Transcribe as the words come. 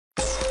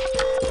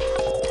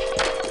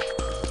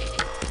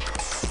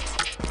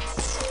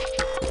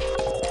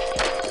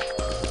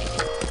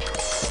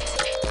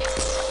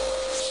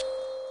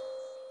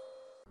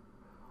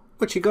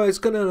What you guys,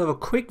 gonna have a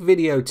quick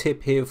video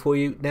tip here for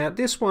you. Now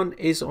this one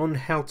is on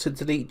how to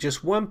delete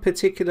just one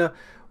particular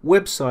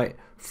website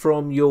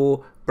from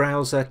your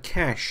browser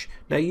cache.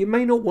 Now you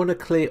may not want to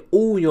clear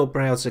all your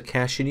browser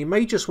cache, and you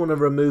may just want to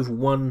remove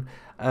one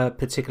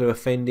particular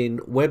offending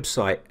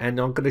website, and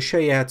I'm going to show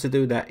you how to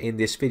do that in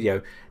this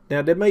video.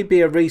 Now there may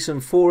be a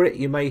reason for it.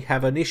 You may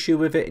have an issue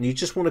with it and you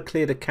just want to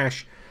clear the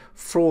cache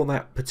for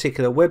that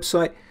particular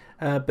website.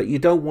 But you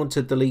don't want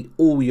to delete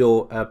all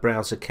your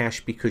browser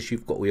cache because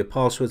you've got all your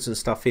passwords and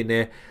stuff in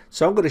there.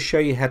 So I'm going to show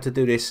you how to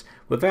do this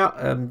without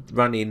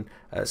running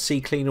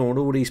CCleaner on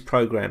all these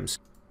programs.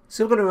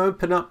 So I'm going to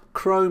open up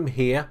Chrome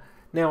here.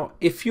 Now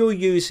if you're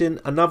using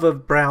another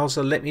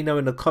browser, let me know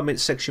in the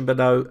comments section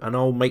below and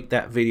I'll make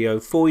that video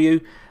for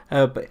you.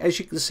 But as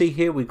you can see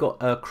here, we've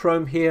got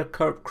Chrome here.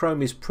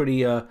 Chrome is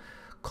pretty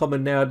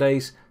common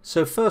nowadays.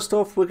 So first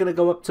off, we're going to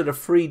go up to the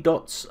three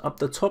dots up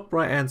the top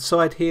right hand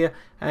side here,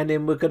 and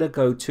then we're going to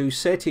go to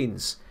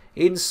settings.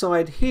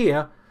 Inside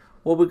here,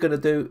 what we're going to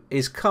do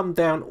is come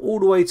down all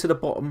the way to the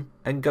bottom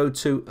and go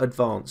to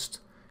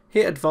advanced.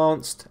 Hit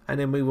advanced, and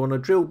then we want to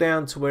drill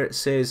down to where it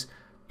says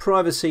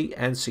privacy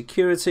and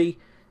security.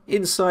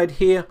 Inside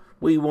here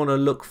we want to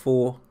look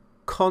for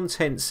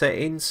content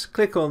settings.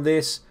 Click on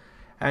this,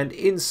 and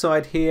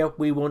inside here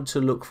we want to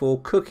look for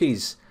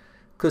cookies,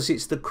 because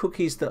it's the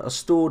cookies that are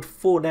stored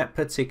for that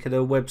particular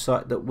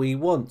website that we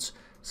want.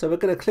 So we're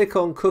going to click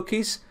on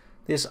cookies.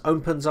 This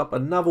opens up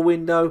another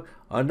window.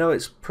 I know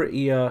it's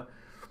pretty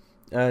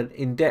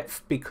in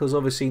depth because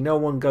obviously no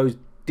one goes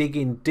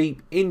digging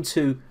deep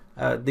into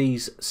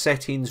these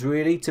settings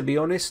really, to be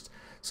honest.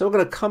 So I'm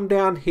going to come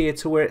down here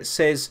to where it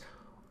says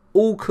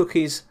all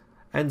cookies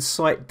and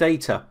site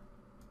data.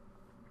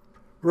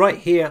 Right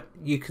here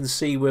you can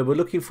see where we're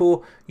looking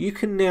for. You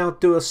can now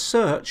do a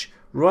search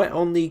right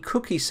on the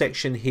cookie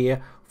section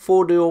here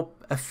for the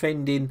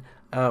offending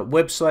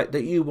website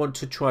that you want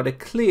to try to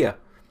clear.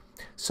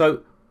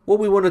 So what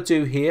we want to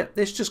do here,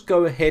 let's just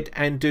go ahead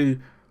and do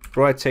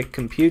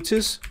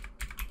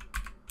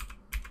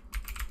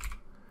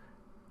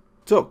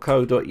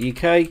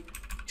briteccomputers.co.uk.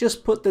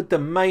 just put the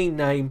domain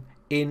name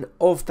in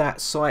of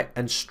that site,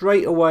 and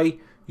straight away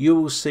you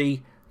will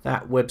see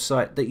that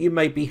website that you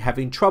may be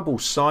having trouble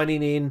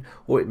signing in,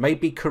 or it may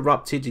be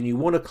corrupted and you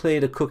want to clear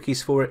the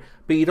cookies for it,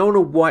 but you don't want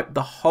to wipe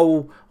the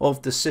whole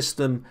of the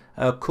system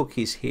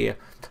cookies here.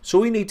 So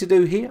all we need to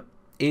do here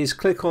is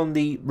click on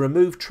the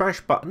remove trash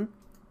button,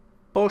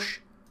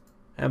 bosh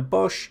and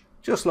bosh,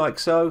 just like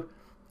so,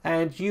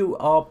 and you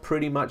are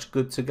pretty much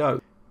good to go.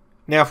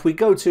 Now if we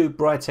go to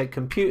Britec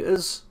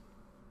Computers,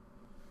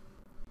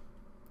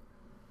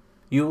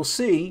 you'll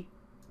see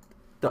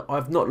that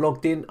I've not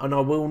logged in, and I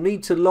will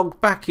need to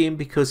log back in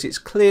because it's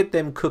cleared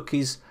them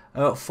cookies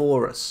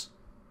for us.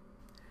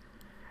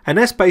 And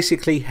that's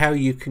basically how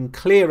you can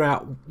clear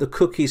out the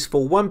cookies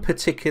for one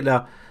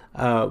particular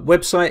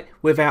website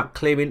without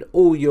clearing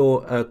all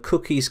your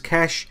cookies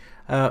cache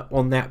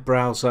on that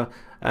browser,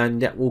 and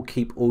that will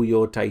keep all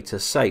your data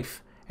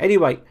safe.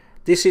 Anyway,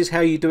 this is how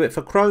you do it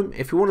for Chrome.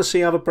 If you want to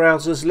see other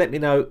browsers, let me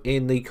know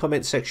in the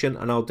comment section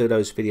and I'll do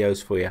those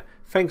videos for you.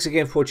 Thanks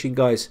again for watching,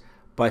 guys.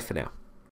 Bye for now.